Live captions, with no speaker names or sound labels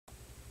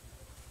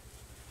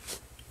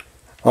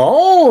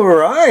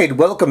Alright,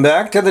 welcome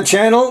back to the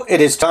channel.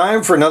 It is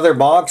time for another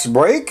box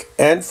break,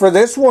 and for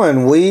this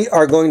one we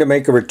are going to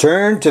make a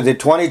return to the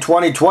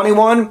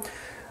 2020-21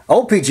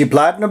 O-Pee-Chee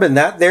Platinum, and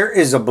that there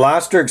is a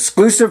blaster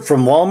exclusive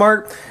from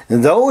Walmart.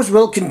 And those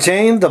will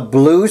contain the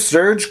Blue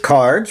Surge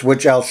cards,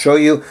 which I'll show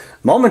you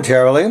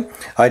momentarily.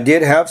 I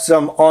did have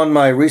some on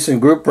my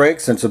recent group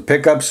breaks and some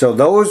pickups, so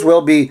those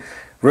will be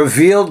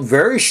revealed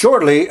very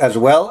shortly, as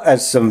well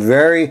as some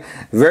very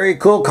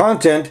cool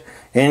content,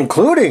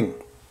 including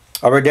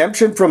a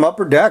redemption from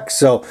Upper Deck.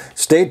 So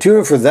stay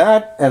tuned for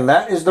that, and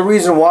that is the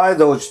reason why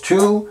those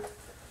two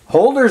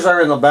holders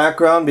are in the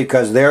background,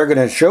 because they're going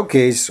to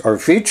showcase or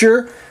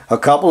feature a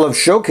couple of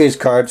showcase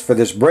cards for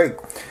this break.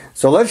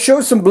 So let's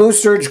show some Blue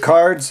Surge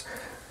cards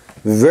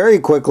very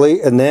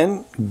quickly and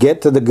then get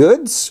to the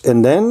goods,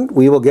 and then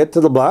we will get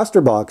to the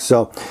blaster box.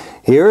 So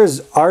here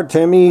is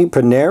Artemi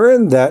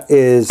Panarin. That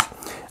is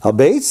a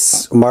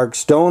base, Mark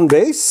Stone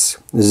base,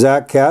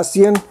 Zach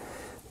Cassian,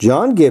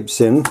 John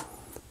Gibson,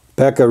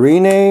 Pekka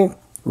Rinne,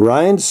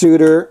 Ryan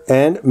Suter,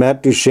 and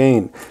Matt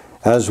Duchene.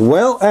 As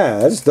well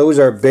as, those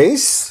are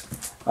base.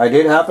 I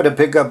did happen to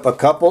pick up a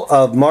couple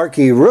of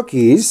marquee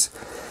rookies.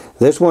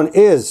 This one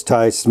is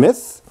Ty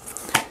Smith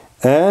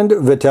and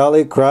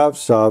Vitaly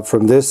Kravtsov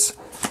from this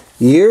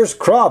year's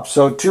crop.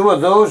 So two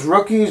of those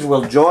rookies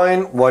will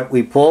join what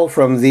we pull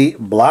from the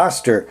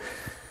blaster.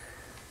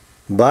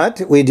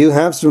 But we do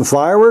have some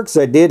fireworks.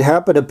 I did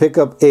happen to pick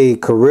up a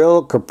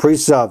Kirill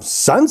Kaprizov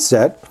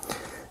Sunset.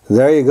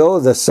 There you go,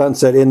 the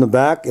sunset in the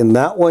back, and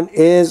that one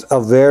is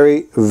a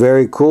very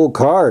cool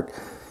card.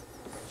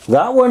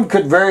 That one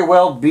could very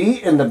well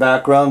be in the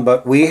background,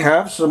 but we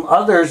have some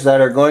others that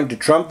are going to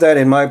trump that,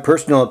 in my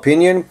personal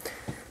opinion.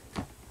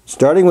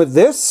 Starting with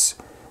this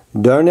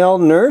Darnell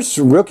Nurse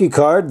rookie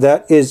card.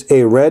 That is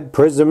a red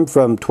prism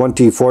from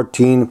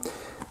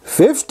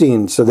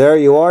 2014-15. So there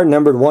you are,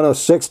 numbered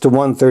 106 to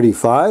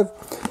 135.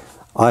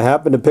 I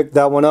happened to pick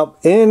that one up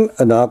in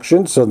an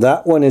auction, so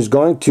that one is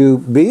going to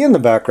be in the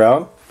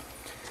background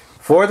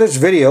for this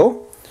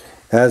video,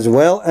 as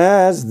well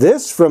as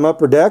this from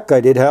Upper Deck.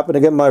 I did happen to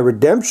get my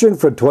redemption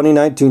for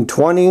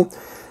 2019-20,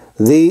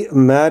 the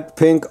matte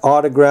pink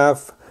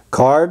autograph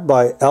card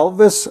by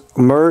Elvis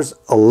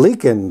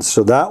Merzlikins.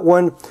 So that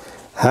one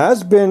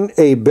has been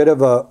a bit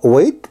of a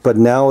wait, but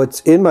now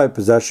it's in my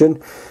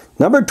possession.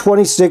 Number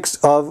 26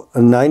 of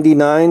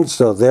 99.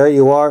 So there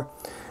you are.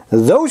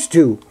 Those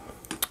two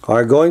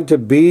are going to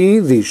be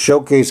the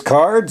showcase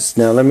cards.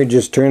 Now let me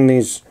just turn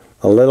these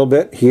a little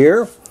bit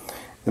here.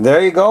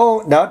 There you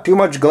go, not too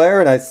much glare,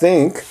 and I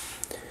think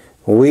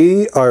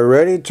we are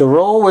ready to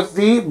roll with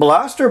the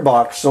blaster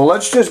box. So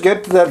let's just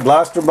get to that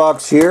blaster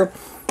box here,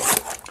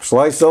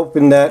 slice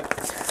open that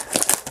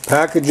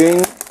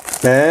packaging,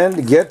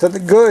 and get to the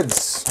goods.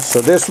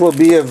 So this will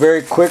be a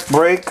very quick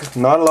break,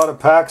 not a lot of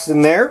packs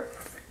in there.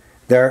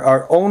 There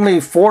are only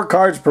 4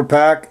 cards per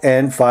pack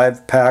and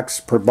 5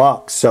 packs per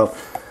box. So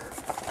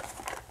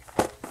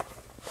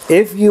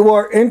if you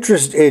are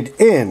interested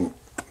in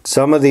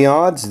some of the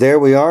odds, there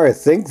we are. I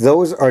think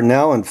those are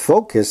now in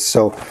focus,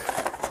 so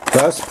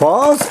press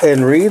pause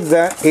and read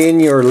that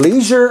in your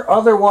leisure.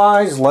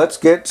 Otherwise, let's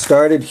get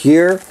started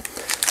here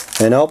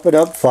and open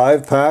up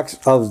 5 packs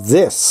of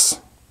this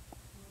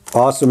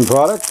awesome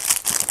product,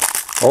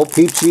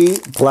 O-Pee-Chee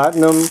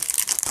Platinum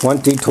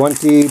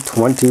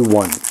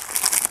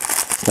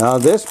 2020-21. Now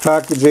this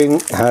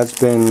packaging has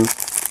been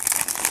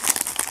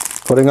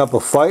putting up a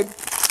fight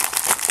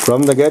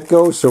from the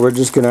get-go, so we're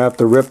just going to have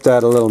to rip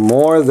that a little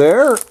more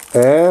there,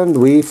 and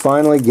we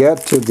finally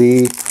get to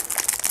the,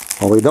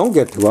 well, we don't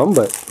get to them,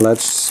 but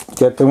let's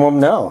get to them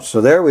now. So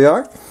there we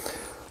are. A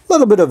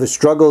little bit of a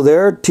struggle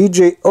there.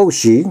 TJ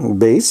Oshie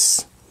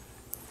base.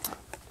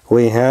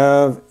 We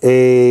have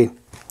a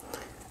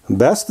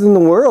best in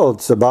the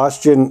world,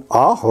 Sebastian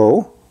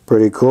Aho.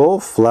 Pretty cool,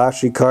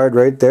 flashy card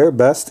right there,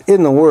 best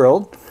in the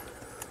world.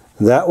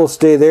 That will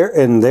stay there,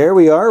 and there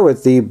we are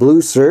with the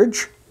Blue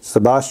Surge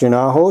Sebastian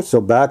Aho,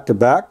 so back to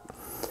back.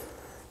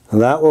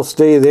 That will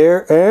stay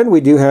there, and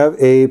we do have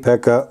a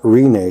Pekka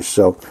Rinne.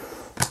 So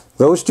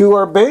those two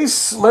are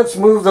base. Let's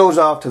move those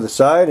off to the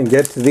side and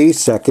get to the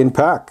second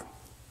pack.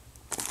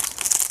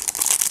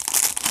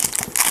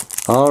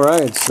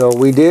 Alright, so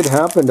we did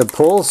happen to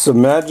pull some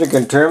magic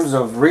in terms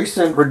of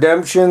recent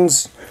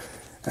redemptions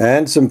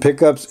and some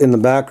pickups in the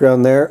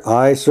background there.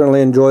 I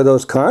certainly enjoy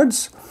those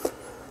cards.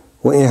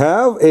 We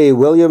have a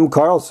William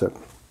Karlsson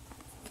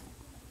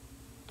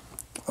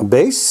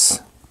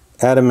base,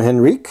 Adam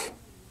Henrique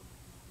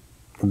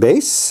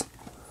base,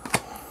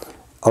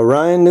 a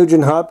Ryan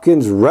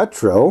Nugent-Hopkins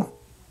retro,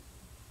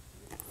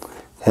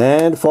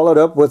 and followed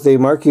up with a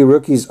marquee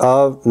rookies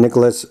of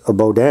Nicholas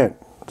Baudin.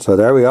 So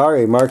there we are,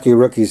 a marquee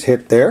rookies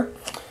hit there.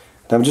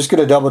 I'm just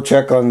going to double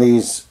check on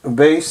these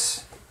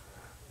base.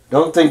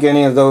 Don't think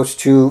any of those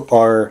two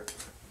are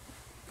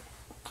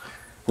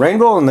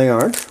rainbow, and they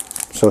aren't.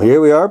 So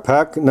here we are,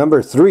 pack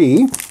number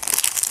 3.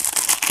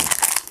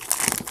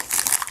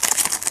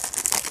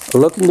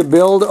 Looking to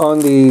build on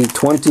the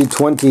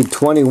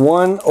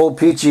 2020-21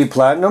 O-Pee-Chee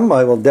Platinum.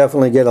 I will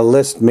definitely get a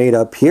list made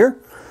up here.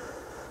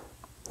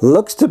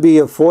 Looks to be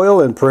a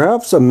foil and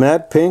perhaps a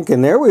matte pink.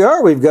 And there we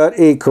are. We've got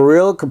a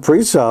Kirill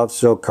Kaprizov.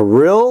 So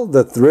Kirill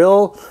the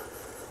Thrill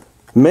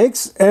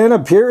makes an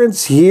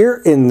appearance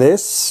here in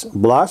this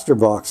blaster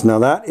box. Now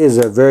that is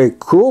a very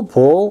cool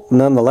pull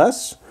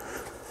nonetheless.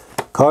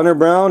 Connor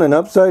Brown, and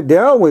upside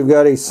down we've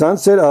got a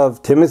Sunset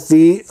of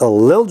Timothy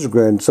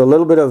Liljegren. So a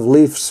little bit of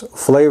Leafs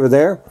flavor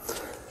there.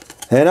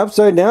 And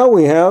upside down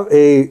we have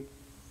a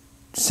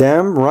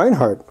Sam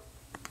Reinhart.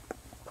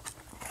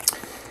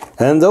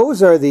 And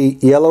those are the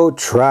yellow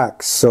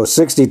tracks. So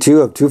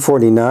 62 of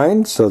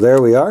 249. So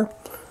there we are.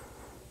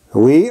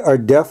 We are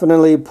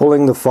definitely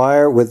pulling the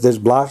fire with this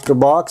blaster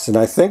box. And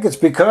I think it's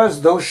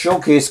because those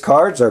showcase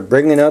cards are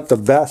bringing out the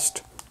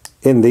best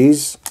in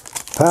these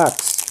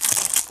packs.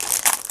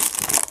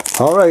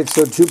 Alright,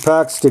 so 2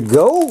 packs to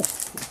go.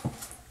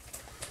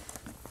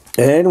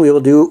 And we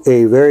will do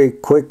a very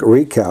quick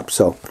recap.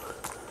 So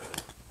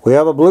we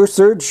have a Blue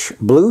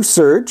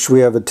Surge. We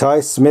have a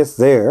Ty Smith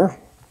there.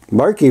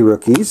 Marquee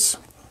rookies.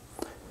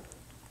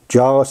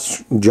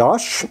 Josh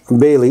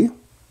Bailey.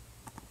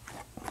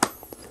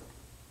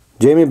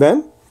 Jamie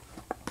Benn.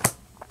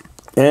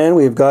 And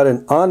we've got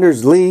an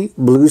Anders Lee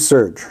Blue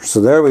Surge. So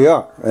there we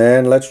are.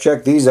 And let's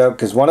check these out,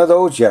 because one of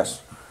those,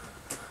 yes,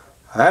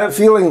 I had a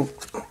feeling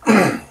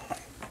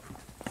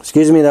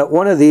excuse me, that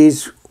one of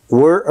these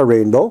were a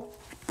rainbow,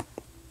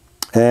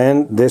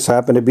 and this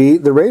happened to be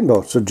the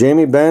rainbow. So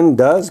Jamie Benn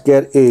does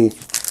get a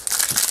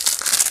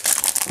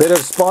bit of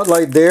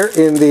spotlight there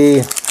in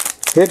the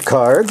hit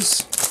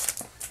cards.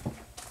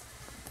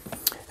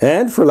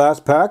 And for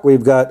last pack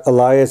we've got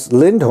Elias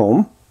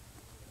Lindholm.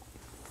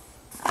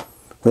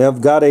 We have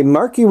got a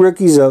Marquee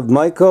Rookies of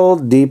Michael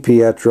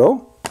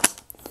DiPietro,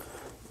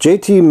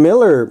 JT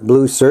Miller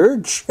Blue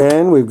Surge,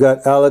 and we've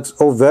got Alex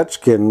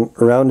Ovechkin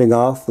rounding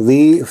off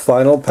the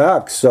final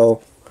pack.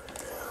 So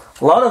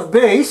a lot of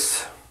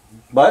base,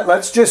 but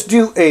let's just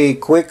do a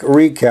quick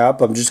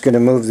recap. I'm just going to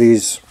move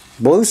these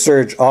Blue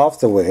Surge off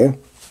the way.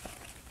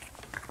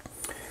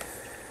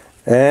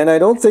 And I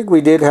don't think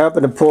we did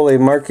happen to pull a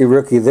Marquee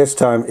Rookie this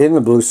time in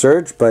the Blue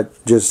Surge,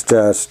 but just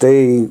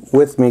stay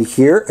with me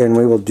here and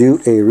we will do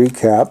a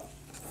recap.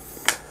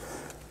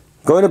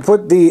 Going to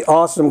put the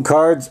awesome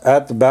cards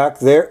at the back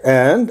there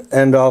and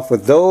end off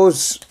with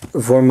those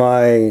for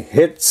my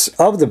hits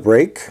of the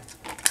break.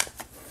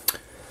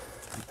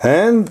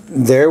 And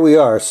there we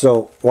are.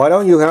 So why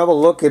don't you have a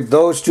look at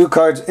those 2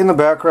 cards in the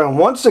background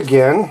once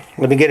again.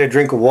 Let me get a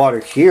drink of water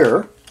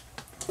here.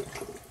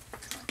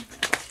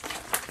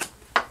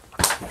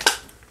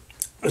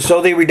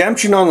 So the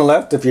redemption on the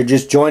left, if you're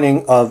just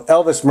joining, of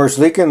Elvis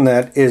Merzlikins,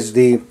 that is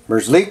the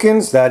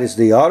Merzlikins, that is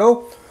the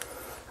auto.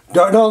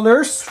 Darnell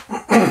Nurse,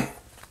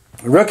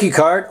 rookie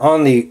card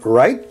on the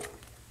right.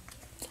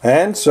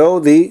 And so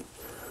the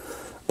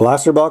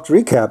blaster box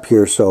recap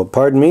here. So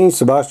pardon me,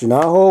 Sebastian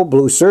Aho,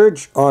 Blue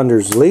Surge,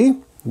 Anders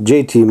Lee,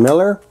 JT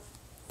Miller,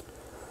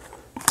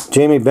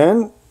 Jamie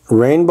Benn,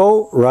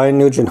 Rainbow, Ryan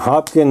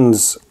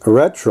Nugent-Hopkins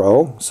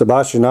Retro,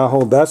 Sebastian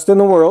Aho Best in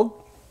the World,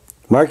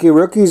 Marquee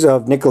Rookies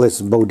of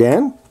Nicholas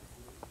Baudin,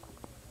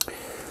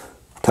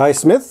 Ty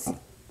Smith,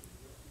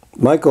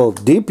 Michael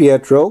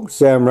DiPietro,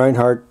 Sam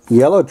Reinhart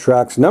Yellow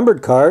Tracks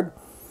numbered card.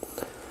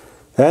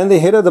 And the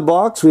hit of the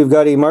box, we've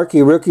got a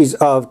Marquee Rookies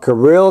of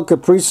Kirill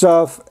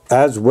Kaprizov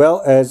as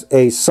well as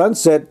a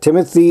Sunset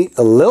Timothy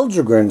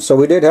Liljegren. So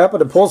we did happen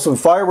to pull some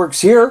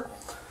fireworks here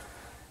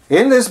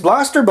in this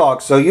blaster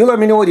box. So you let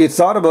me know what you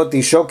thought about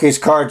these showcase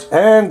cards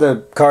and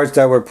the cards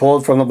that were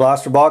pulled from the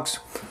blaster box.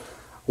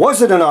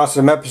 Was it an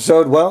awesome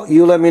episode? Well,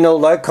 you let me know.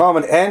 Like,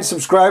 comment, and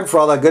subscribe for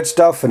all that good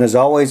stuff. And as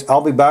always,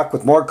 I'll be back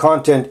with more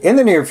content in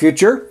the near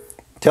future.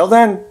 Till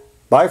then,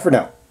 bye for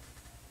now.